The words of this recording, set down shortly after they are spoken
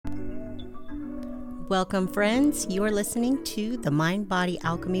Welcome, friends. You are listening to the Mind Body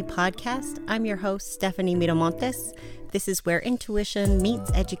Alchemy podcast. I'm your host, Stephanie Miramontes. This is where intuition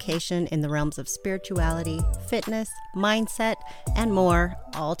meets education in the realms of spirituality, fitness, mindset, and more,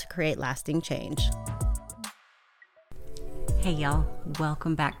 all to create lasting change. Hey, y'all.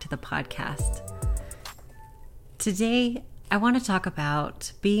 Welcome back to the podcast. Today, I want to talk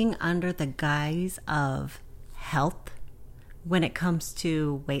about being under the guise of health when it comes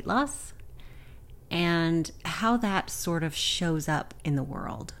to weight loss and how that sort of shows up in the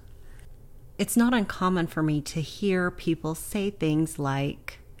world. It's not uncommon for me to hear people say things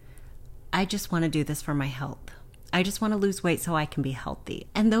like, I just want to do this for my health. I just want to lose weight so I can be healthy.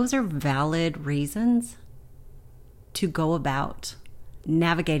 And those are valid reasons to go about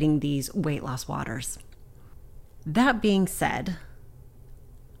navigating these weight loss waters. That being said,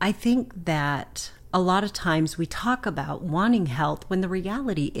 I think that a lot of times we talk about wanting health when the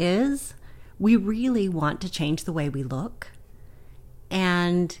reality is we really want to change the way we look.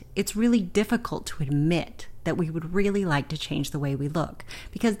 And it's really difficult to admit that we would really like to change the way we look,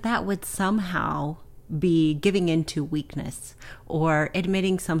 because that would somehow be giving into weakness or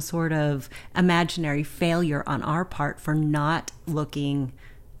admitting some sort of imaginary failure on our part for not looking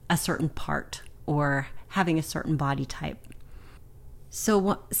a certain part or having a certain body type.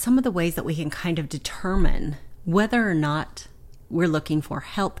 So some of the ways that we can kind of determine whether or not we're looking for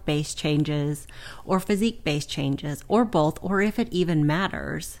health-based changes or physique-based changes or both, or if it even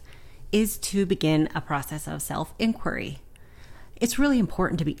matters, is to begin a process of self-inquiry. It's really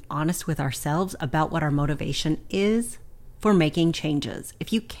important to be honest with ourselves about what our motivation is for making changes.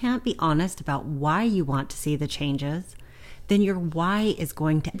 If you can't be honest about why you want to see the changes, then your why is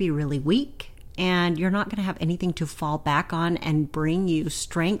going to be really weak, and you're not going to have anything to fall back on and bring you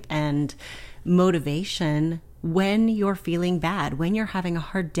strength and motivation when you're feeling bad, when you're having a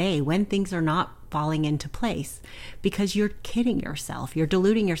hard day, when things are not falling into place, because you're kidding yourself. You're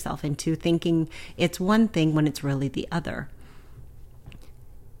deluding yourself into thinking it's one thing when it's really the other.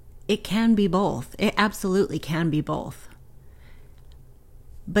 It can be both. It absolutely can be both.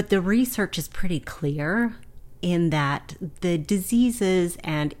 But the research is pretty clear in that the diseases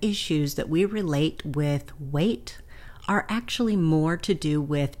and issues that we relate with weight are actually more to do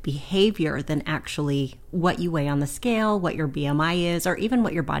with behavior than actually what you weigh on the scale, what your BMI is, or even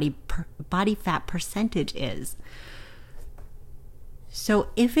what your body fat percentage is. So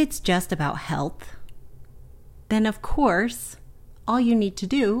if it's just about health, then of course, all you need to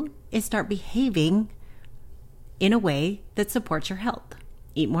do is start behaving in a way that supports your health.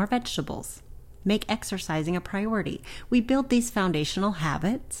 Eat more vegetables. Make exercising a priority. We build these foundational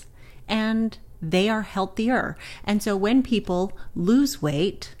habits and they are healthier. And so when people lose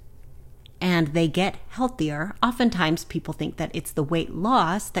weight and they get healthier, oftentimes people think that it's the weight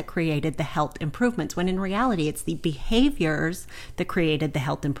loss that created the health improvements, when in reality, it's the behaviors that created the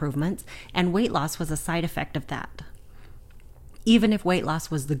health improvements, and weight loss was a side effect of that. Even if weight loss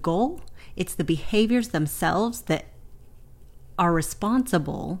was the goal, it's the behaviors themselves that are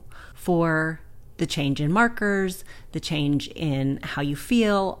responsible for the change in markers, the change in how you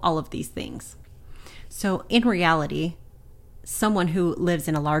feel, all of these things. So in reality, someone who lives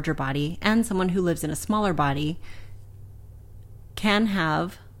in a larger body and someone who lives in a smaller body can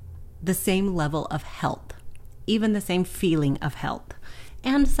have the same level of health, even the same feeling of health.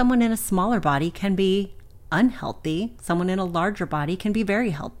 And someone in a smaller body can be unhealthy. Someone in a larger body can be very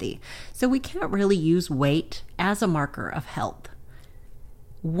healthy. So we can't really use weight as a marker of health.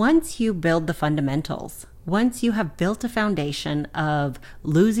 Once you build the fundamentals, once you have built a foundation of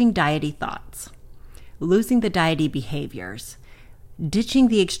losing diety thoughts, losing the diety behaviors, ditching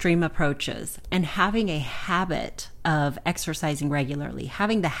the extreme approaches, and having a habit of exercising regularly,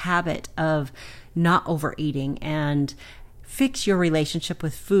 having the habit of not overeating, and fix your relationship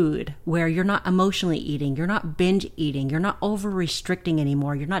with food where you're not emotionally eating, you're not binge eating, you're not over restricting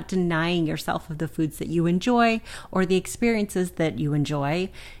anymore, you're not denying yourself of the foods that you enjoy or the experiences that you enjoy,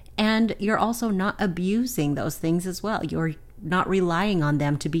 and you're also not abusing those things as well. You're not relying on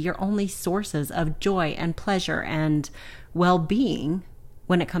them to be your only sources of joy and pleasure and well-being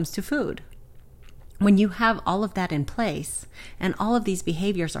when it comes to food. When you have all of that in place and all of these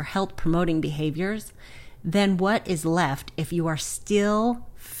behaviors are health-promoting behaviors, then what is left if you are still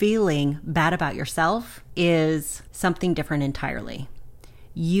feeling bad about yourself is something different entirely.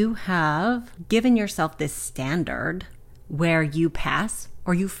 You have given yourself this standard where you pass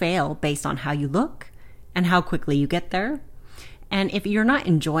or you fail based on how you look and how quickly you get there. And if you're not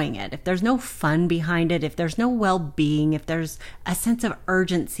enjoying it, if there's no fun behind it, if there's no well-being, if there's a sense of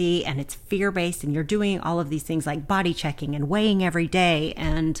urgency and it's fear-based and you're doing all of these things like body checking and weighing every day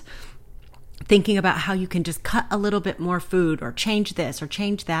and thinking about how you can just cut a little bit more food or change this or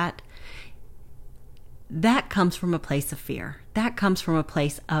change that, that comes from a place of fear. That comes from a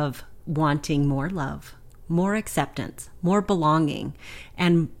place of wanting more love, more acceptance, more belonging,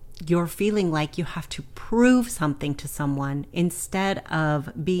 and you're feeling like you have to prove something to someone instead of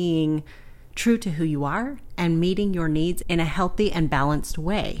being true to who you are and meeting your needs in a healthy and balanced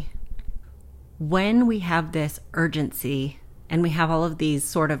way. When we have this urgency and we have all of these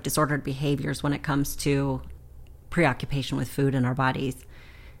sort of disordered behaviors when it comes to preoccupation with food in our bodies,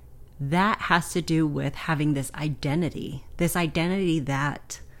 that has to do with having this identity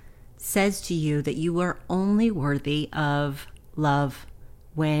that says to you that you are only worthy of love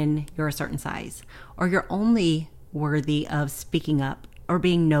when you're a certain size, or you're only worthy of speaking up or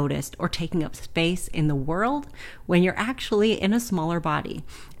being noticed or taking up space in the world when you're actually in a smaller body.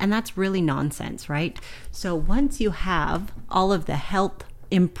 And that's really nonsense, right? So once you have all of the health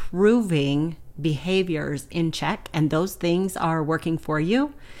improving behaviors in check and those things are working for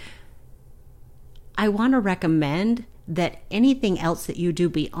you, I want to recommend that anything else that you do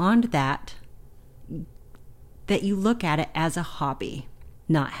beyond that, that you look at it as a hobby,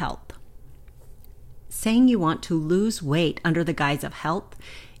 not health. Saying you want to lose weight under the guise of health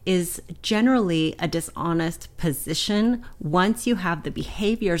is generally a dishonest position once you have the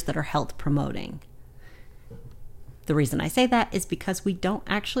behaviors that are health promoting. The reason I say that is because we don't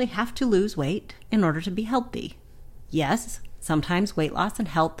actually have to lose weight in order to be healthy. Yes, sometimes weight loss and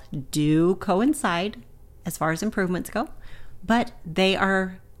health do coincide as far as improvements go, but they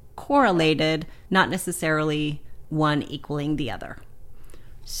are correlated, not necessarily one equaling the other.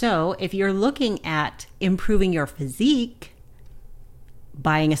 So if you're looking at improving your physique,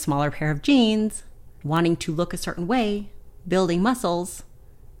 buying a smaller pair of jeans, wanting to look a certain way, building muscles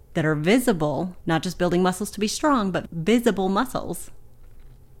that are visible, not just building muscles to be strong, but visible muscles,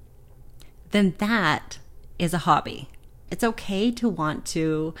 then that is a hobby. It's okay to want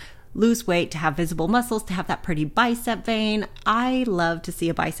to lose weight, to have visible muscles, to have that pretty bicep vein. I love to see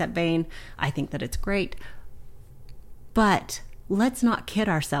a bicep vein. I think that it's great. But let's not kid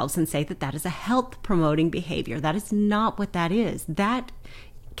ourselves and say that that is a health promoting behavior. That is not what that is. That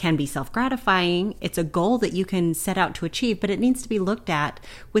can be self-gratifying. It's a goal that you can set out to achieve, but it needs to be looked at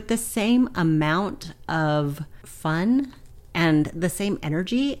with the same amount of fun and the same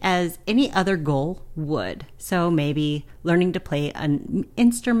energy as any other goal would. So maybe learning to play an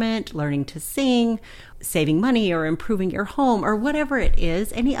instrument, learning to sing, saving money, or improving your home, or whatever it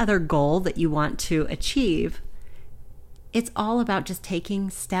is, any other goal that you want to achieve. It's all about just taking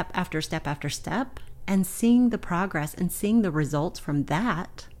step after step after step and seeing the progress and seeing the results from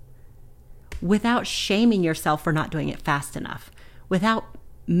that without shaming yourself for not doing it fast enough, without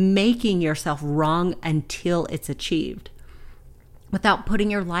making yourself wrong until it's achieved, without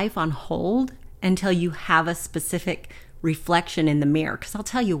putting your life on hold until you have a specific reflection in the mirror. Because I'll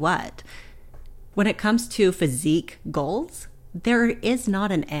tell you what, when it comes to physique goals, there is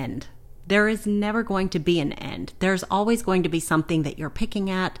not an end. There is never going to be an end. There's always going to be something that you're picking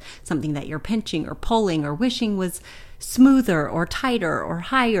at, something that you're pinching or pulling or wishing was smoother or tighter or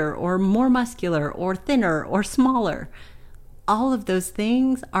higher or more muscular or thinner or smaller. All of those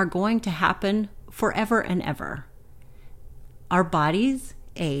things are going to happen forever and ever. Our bodies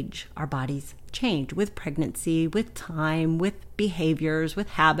age, our bodies change with pregnancy, with time, with behaviors, with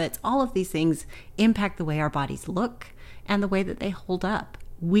habits. All of these things impact the way our bodies look and the way that they hold up.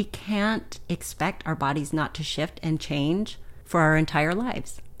 We can't expect our bodies not to shift and change for our entire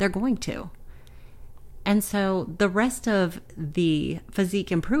lives. They're going to. And so the rest of the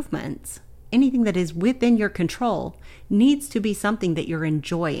physique improvements, anything that is within your control, needs to be something that you're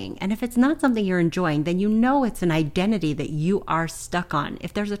enjoying. And if it's not something you're enjoying, then you know it's an identity that you are stuck on.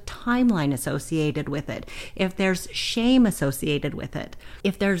 If there's a timeline associated with it, if there's shame associated with it,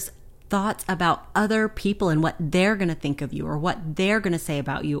 if there's thoughts about other people and what they're going to think of you or what they're going to say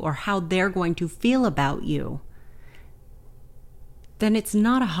about you or how they're going to feel about you, then it's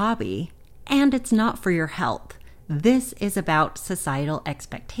not a hobby and it's not for your health. This is about societal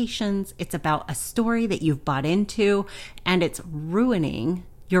expectations. It's about a story that you've bought into, and it's ruining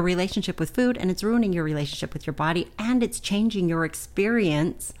your relationship with food, and it's ruining your relationship with your body, and it's changing your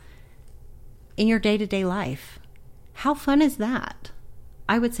experience in your day-to-day life. How fun is that?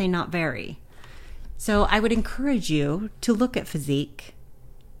 I would say not very. So I would encourage you to look at physique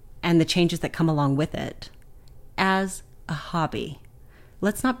and the changes that come along with it as a hobby.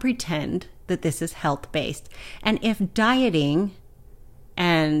 Let's not pretend that this is health-based. And if dieting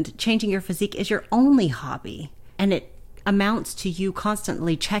and changing your physique is your only hobby and it amounts to you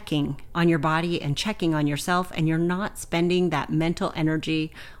constantly checking on your body and checking on yourself, and you're not spending that mental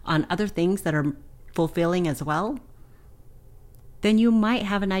energy on other things that are fulfilling as well, then you might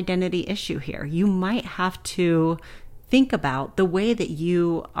have an identity issue here. You might have to think about the way that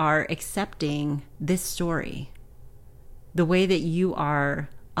you are accepting this story, the way that you are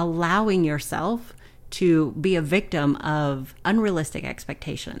allowing yourself to be a victim of unrealistic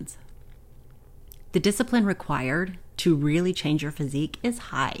expectations. The discipline required to really change your physique is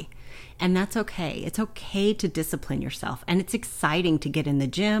high, and that's okay. It's okay to discipline yourself, and it's exciting to get in the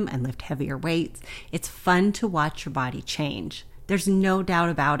gym and lift heavier weights. It's fun to watch your body change. There's no doubt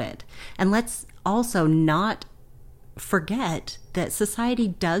about it. And let's also not forget that society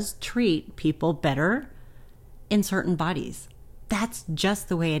does treat people better in certain bodies. That's just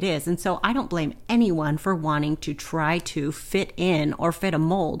the way it is. And so I don't blame anyone for wanting to try to fit in or fit a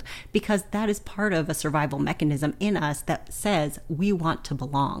mold, because that is part of a survival mechanism in us that says we want to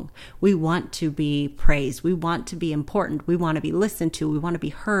belong. We want to be praised. We want to be important. We want to be listened to. We want to be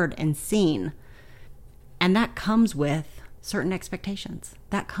heard and seen. And that comes with certain expectations.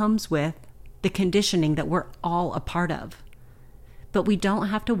 That comes with the conditioning that we're all a part of. But we don't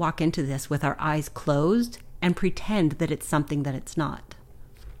have to walk into this with our eyes closed and pretend that it's something that it's not.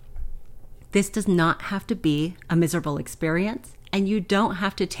 This does not have to be a miserable experience, and you don't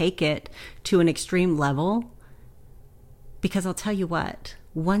have to take it to an extreme level, because I'll tell you what,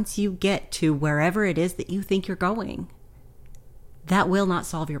 once you get to wherever it is that you think you're going, that will not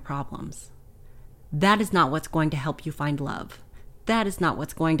solve your problems. That is not what's going to help you find love. That is not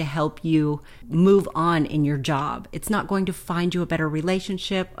what's going to help you move on in your job. It's not going to find you a better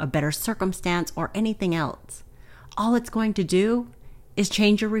relationship, a better circumstance, or anything else. All it's going to do is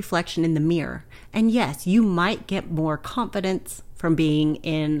change your reflection in the mirror. And yes, you might get more confidence from being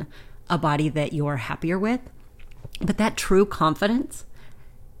in a body that you're happier with, but that true confidence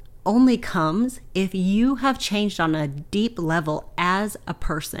only comes if you have changed on a deep level as a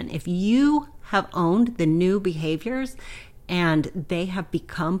person. If you have owned the new behaviors and they have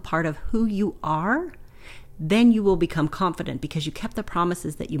become part of who you are, then you will become confident because you kept the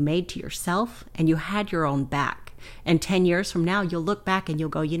promises that you made to yourself and you had your own back. And 10 years from now, you'll look back and you'll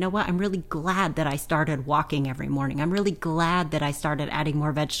go, you know what? I'm really glad that I started walking every morning. I'm really glad that I started adding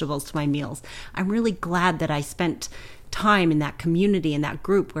more vegetables to my meals. I'm really glad that I spent time in that community, in that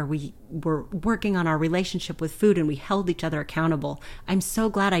group where we were working on our relationship with food and we held each other accountable. I'm so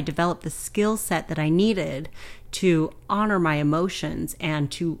glad I developed the skill set that I needed to honor my emotions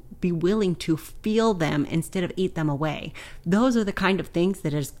and to be willing to feel them instead of eat them away. Those are the kind of things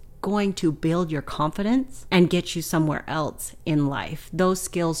that is going to build your confidence and get you somewhere else in life. Those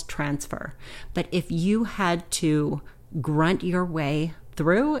skills transfer. But if you had to grunt your way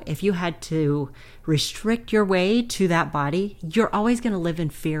through, if you had to restrict your way to that body, you're always going to live in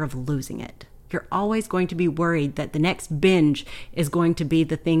fear of losing it. You're always going to be worried that the next binge is going to be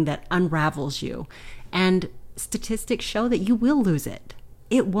the thing that unravels you. And statistics show that you will lose it.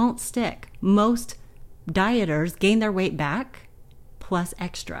 It won't stick. Most dieters gain their weight back plus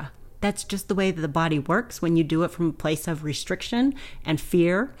extra. That's just the way that the body works when you do it from a place of restriction and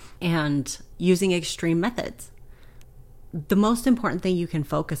fear and using extreme methods. The most important thing you can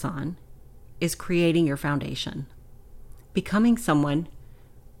focus on is creating your foundation, becoming someone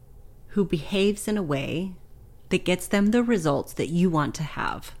who behaves in a way that gets them the results that you want to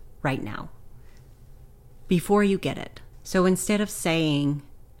have right now before you get it. So instead of saying,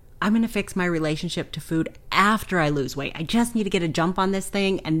 I'm going to fix my relationship to food after I lose weight, I just need to get a jump on this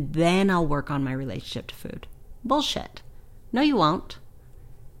thing and then I'll work on my relationship to food. Bullshit. No, you won't.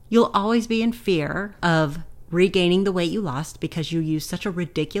 You'll always be in fear of regaining the weight you lost because you used such a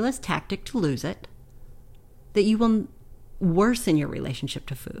ridiculous tactic to lose it that you will worsen your relationship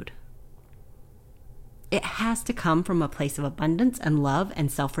to food. It has to come from a place of abundance and love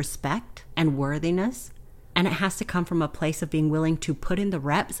and self-respect and worthiness. And it has to come from a place of being willing to put in the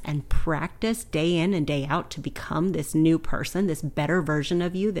reps and practice day in and day out to become this new person, this better version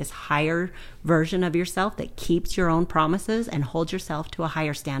of you, this higher version of yourself that keeps your own promises and holds yourself to a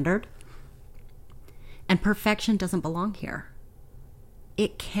higher standard. And perfection doesn't belong here.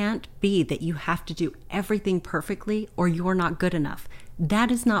 It can't be that you have to do everything perfectly or you're not good enough. That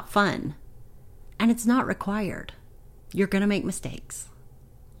is not fun. And it's not required. You're going to make mistakes.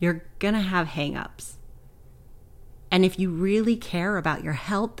 You're going to have hang-ups. And if you really care about your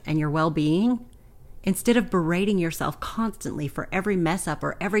health and your well-being, instead of berating yourself constantly for every mess up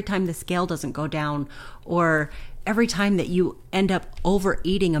or every time the scale doesn't go down or every time that you end up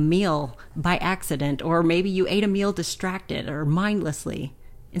overeating a meal by accident, or maybe you ate a meal distracted or mindlessly,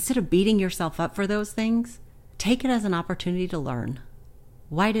 instead of beating yourself up for those things, take it as an opportunity to learn.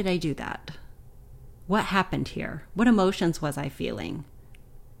 Why did I do that? What happened here? What emotions was I feeling?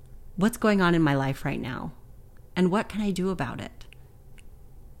 What's going on in my life right now? And what can I do about it?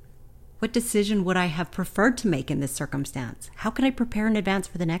 What decision would I have preferred to make in this circumstance? How can I prepare in advance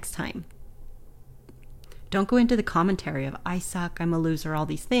for the next time? Don't go into the commentary of, I suck, I'm a loser, all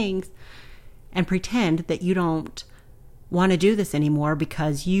these things, and pretend that you don't want to do this anymore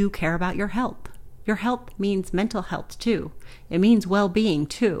because you care about your health. Your health means mental health too. It means well-being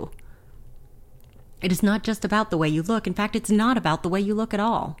too. It is not just about the way you look. In fact, it's not about the way you look at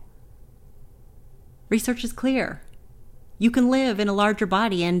all. Research is clear. You can live in a larger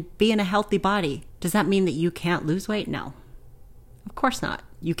body and be in a healthy body. Does that mean that you can't lose weight? No. Of course not.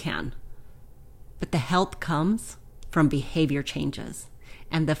 You can. But the health comes from behavior changes.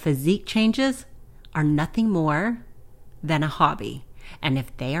 And the physique changes are nothing more than a hobby. And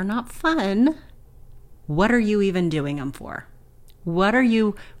if they are not fun, what are you even doing them for? What are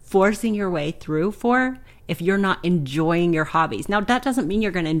you forcing your way through for if you're not enjoying your hobbies? Now, that doesn't mean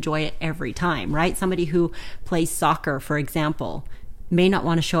you're going to enjoy it every time, right? Somebody who plays soccer, for example, may not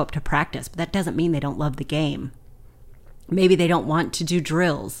want to show up to practice, but that doesn't mean they don't love the game. Maybe they don't want to do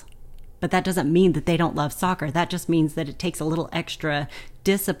drills, but that doesn't mean that they don't love soccer. That just means that it takes a little extra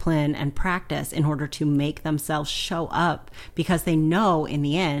discipline and practice in order to make themselves show up, because they know in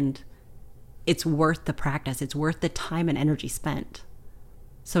the end, it's worth the practice. It's worth the time and energy spent.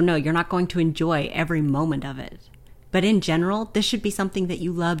 So no, you're not going to enjoy every moment of it. But in general, this should be something that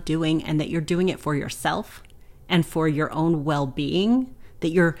you love doing and that you're doing it for yourself and for your own well-being, that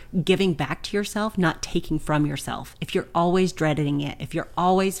you're giving back to yourself, not taking from yourself. If you're always dreading it, if you're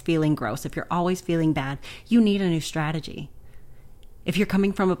always feeling gross, if you're always feeling bad, you need a new strategy. If you're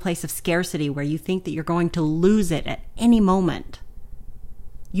coming from a place of scarcity where you think that you're going to lose it at any moment,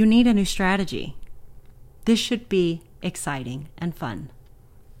 you need a new strategy. This should be exciting and fun.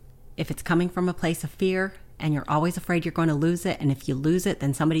 If it's coming from a place of fear and you're always afraid you're going to lose it, and if you lose it,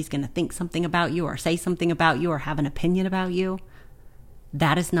 then somebody's going to think something about you or say something about you or have an opinion about you,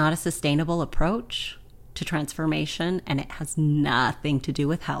 that is not a sustainable approach to transformation, and it has nothing to do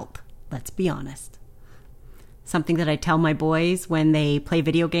with health. Let's be honest. Something that I tell my boys when they play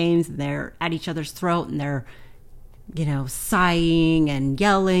video games, and they're at each other's throat and they're sighing and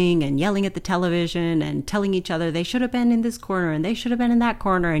yelling at the television and telling each other they should have been in this corner and they should have been in that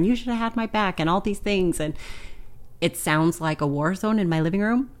corner and you should have had my back and all these things. And it sounds like a war zone in my living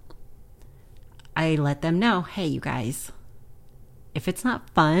room. I let them know, hey, you guys, if it's not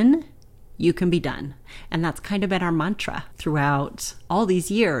fun, you can be done. And that's kind of been our mantra throughout all these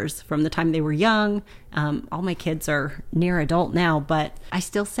years from the time they were young. All my kids are near adult now, but I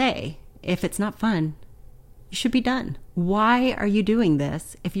still say, if it's not fun, you should be done. Why are you doing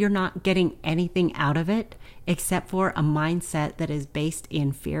this if you're not getting anything out of it except for a mindset that is based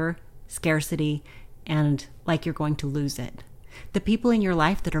in fear, scarcity, and like you're going to lose it? The people in your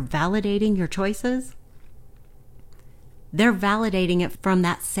life that are validating your choices, they're validating it from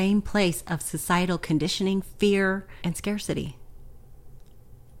that same place of societal conditioning, fear, and scarcity.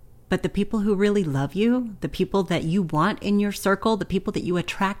 But the people who really love you, the people that you want in your circle, the people that you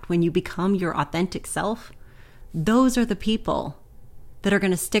attract when you become your authentic self, those are the people that are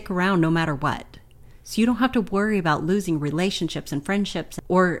going to stick around no matter what. So you don't have to worry about losing relationships and friendships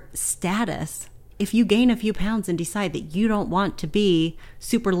or status if you gain a few pounds and decide that you don't want to be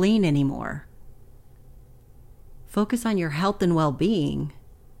super lean anymore. Focus on your health and well-being,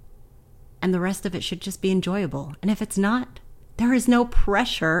 and the rest of it should just be enjoyable. And if it's not, there is no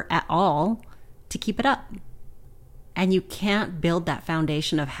pressure at all to keep it up. And you can't build that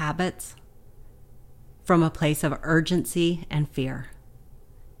foundation of habits from a place of urgency and fear.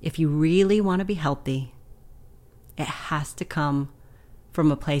 If you really want to be healthy, it has to come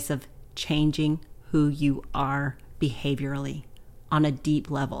from a place of changing who you are behaviorally on a deep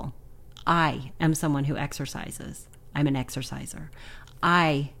level. I am someone who exercises. I'm an exerciser.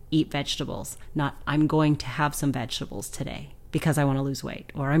 I eat vegetables, not I'm going to have some vegetables today because I want to lose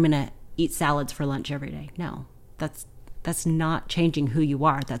weight, or I'm going to eat salads for lunch every day. No, that's not changing who you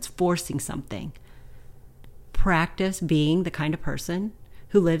are. That's forcing something. Practice being the kind of person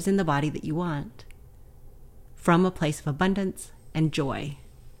who lives in the body that you want from a place of abundance and joy,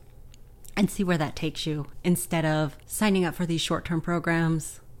 and see where that takes you, instead of signing up for these short-term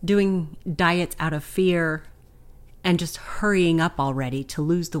programs, doing diets out of fear, and just hurrying up already to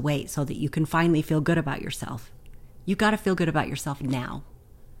lose the weight so that you can finally feel good about yourself. You got to feel good about yourself now.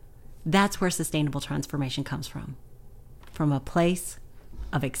 That's where sustainable transformation comes from a place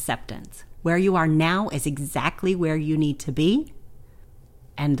of acceptance. Where you are now is exactly where you need to be,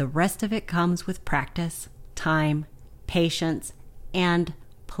 and the rest of it comes with practice, time, patience, and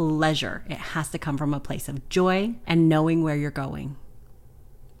pleasure. It has to come from a place of joy and knowing where you're going.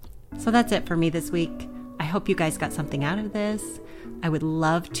 So that's it for me this week. I hope you guys got something out of this. I would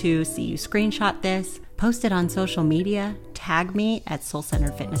love to see you screenshot this, post it on social media, tag me at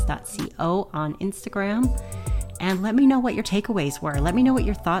soulcenteredfitness.co on Instagram, and let me know what your takeaways were. Let me know what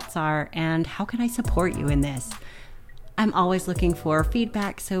your thoughts are and how can I support you in this. I'm always looking for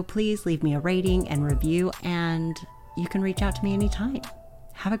feedback, so please leave me a rating and review, and you can reach out to me anytime.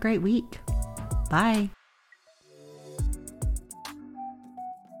 Have a great week. Bye.